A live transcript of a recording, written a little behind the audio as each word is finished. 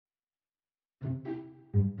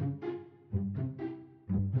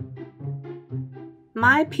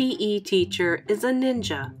My P.E. Teacher is a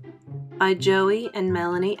Ninja by Joey and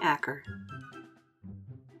Melanie Acker.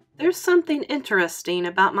 There's something interesting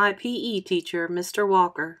about my P.E. teacher, Mr.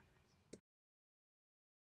 Walker.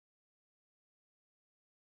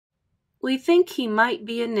 We think he might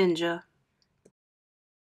be a ninja.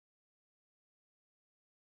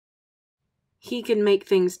 He can make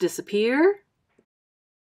things disappear.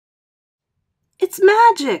 It's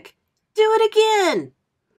magic! Do it again!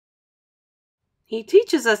 He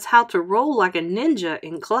teaches us how to roll like a ninja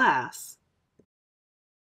in class.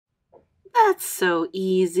 That's so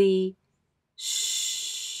easy.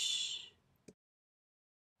 Shh.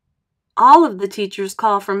 All of the teachers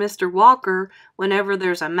call for Mr. Walker whenever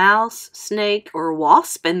there's a mouse, snake, or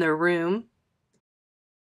wasp in their room.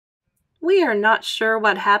 We are not sure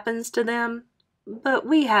what happens to them, but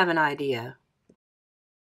we have an idea.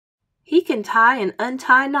 He can tie and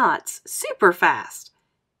untie knots super fast,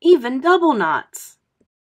 even double knots.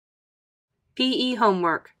 P.E.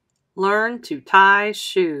 homework: learn to tie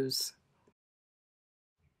shoes.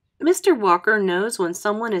 Mr. Walker knows when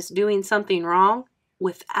someone is doing something wrong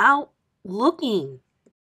without looking.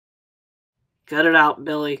 Cut it out,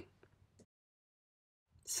 Billy.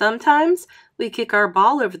 Sometimes we kick our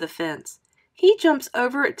ball over the fence. He jumps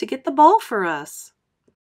over it to get the ball for us.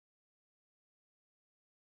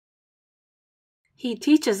 He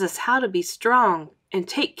teaches us how to be strong and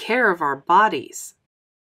take care of our bodies.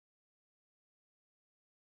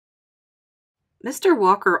 Mr.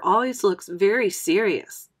 Walker always looks very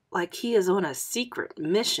serious, like he is on a secret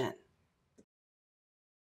mission.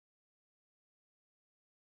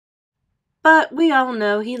 But we all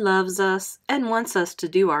know he loves us and wants us to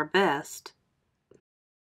do our best.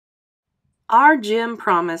 Our gym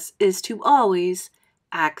promise is to always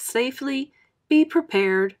act safely, be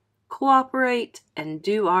prepared, cooperate, and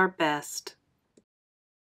do our best.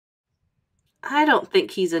 I don't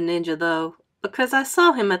think he's a ninja though, because I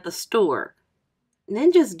saw him at the store.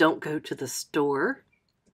 Ninjas don't go to the store.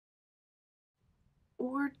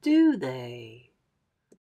 Or do they?